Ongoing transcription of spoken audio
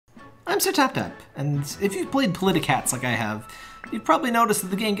I'm Sir Tap Tap, and if you've played Politicats like I have, you've probably noticed that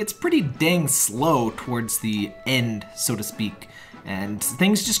the game gets pretty dang slow towards the end, so to speak, and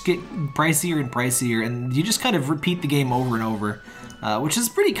things just get pricier and pricier, and you just kind of repeat the game over and over, which is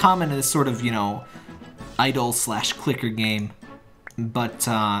pretty common in this sort of, you know, idle/clicker game. But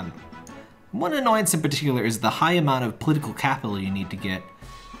one annoyance in particular is the high amount of political capital you need to get.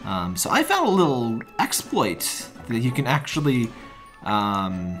 So I found a little exploit that you can actually,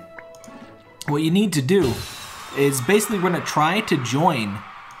 what you need to do is basically we're going to try to join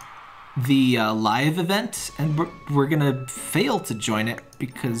the live event, and we're going to fail to join it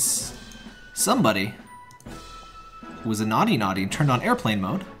because somebody was a naughty and turned on airplane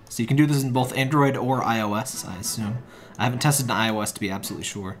mode. So you can do this in both Android or iOS, I assume. I haven't tested in iOS to be absolutely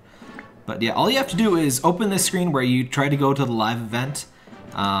sure. But yeah, all you have to do is open this screen where you try to go to the live event.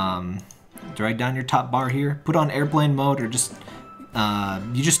 Drag down your top bar here, put on airplane mode, or just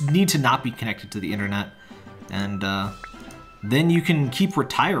you just need to not be connected to the internet, and then you can keep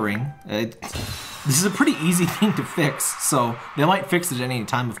retiring. This is a pretty easy thing to fix, so they might fix it at any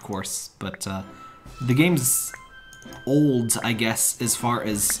time, of course, but the game's old, I guess, as far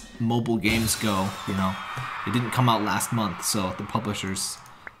as mobile games go. You know, it didn't come out last month, so the publishers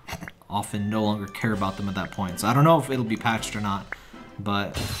often no longer care about them at that point. So I don't know if it'll be patched or not,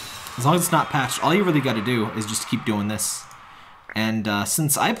 but as long as it's not patched, all you really got to do is just keep doing this. And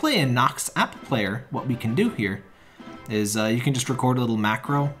since I play in Nox App Player, what we can do here is you can just record a little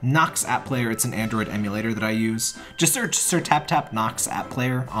macro. Nox App Player, it's an Android emulator that I use. Just search Sir Tap Tap Nox App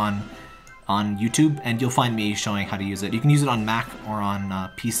Player on YouTube, and you'll find me showing how to use it. You can use it on Mac or on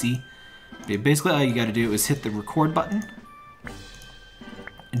PC. But basically, all you got to do is hit the record button,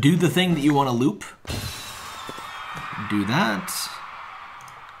 do the thing that you want to loop, do that.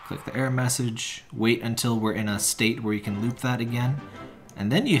 Click the error message, wait until we're in a state where you can loop that again, and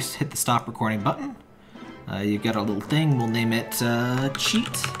then you hit the stop recording button. You get a little thing, we'll name it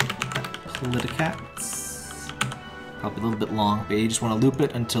Cheat Politicats. Probably a little bit long, but you just want to loop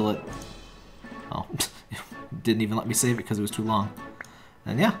it until it, oh, it didn't even let me save it because it was too long.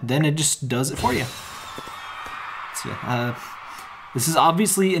 And yeah, then it just does it for you. So, this is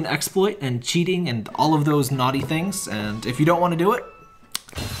obviously an exploit and cheating and all of those naughty things, and if you don't want to do it,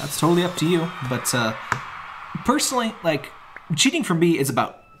 that's totally up to you. But personally, like, cheating for me is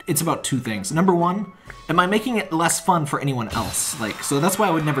about two things. Number one, am I making it less fun for anyone else? Like, so that's why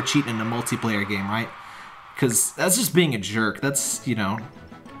I would never cheat in a multiplayer game, right? Because that's just being a jerk. That's, you know,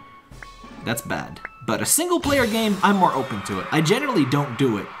 that's bad. But a single player game, I'm more open to it. I generally don't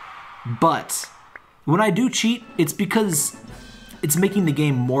do it, but when I do cheat, it's because it's making the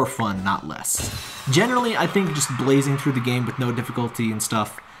game more fun, not less. Generally, I think just blazing through the game with no difficulty and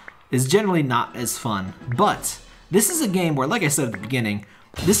stuff is generally not as fun. But this is a game where, like I said at the beginning,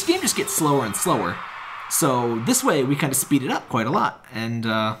 this game just gets slower and slower. So this way, we kind of speed it up quite a lot. And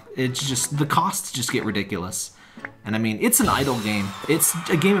it's just, the costs just get ridiculous. And I mean, it's an idle game. It's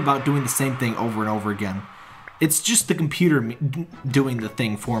a game about doing the same thing over and over again. It's just the computer doing the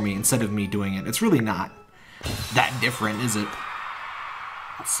thing for me instead of me doing it. It's really not that different, is it?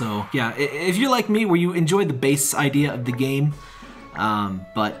 So yeah, if you're like me, where you enjoy the base idea of the game,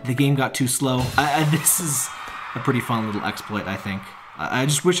 but the game got too slow, this is a pretty fun little exploit, I think. I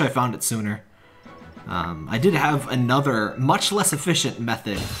just wish I found it sooner. I did have another, much less efficient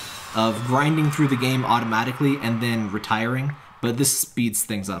method of grinding through the game automatically and then retiring, but this speeds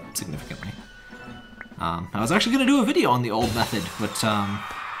things up significantly. I was actually going to do a video on the old method, but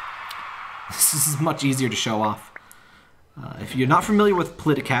this is much easier to show off. If you're not familiar with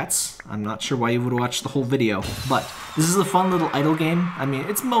Politicats, I'm not sure why you would watch the whole video, but this is a fun little idle game. I mean,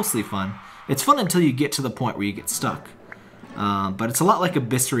 it's mostly fun. It's fun until you get to the point where you get stuck. But it's a lot like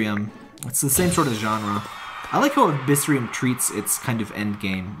Abyssrium. It's the same sort of genre. I like how Abyssrium treats its kind of end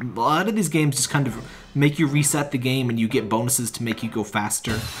game. A lot of these games just kind of make you reset the game and you get bonuses to make you go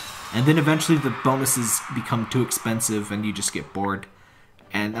faster. And then eventually the bonuses become too expensive and you just get bored.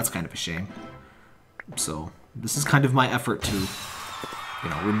 And that's kind of a shame. So this is kind of my effort to, you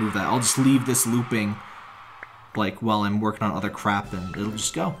know, remove that. I'll just leave this looping, like, while I'm working on other crap, and it'll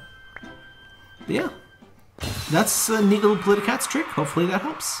just go. But yeah, that's a neat little Politicats trick. Hopefully that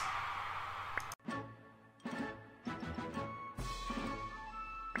helps.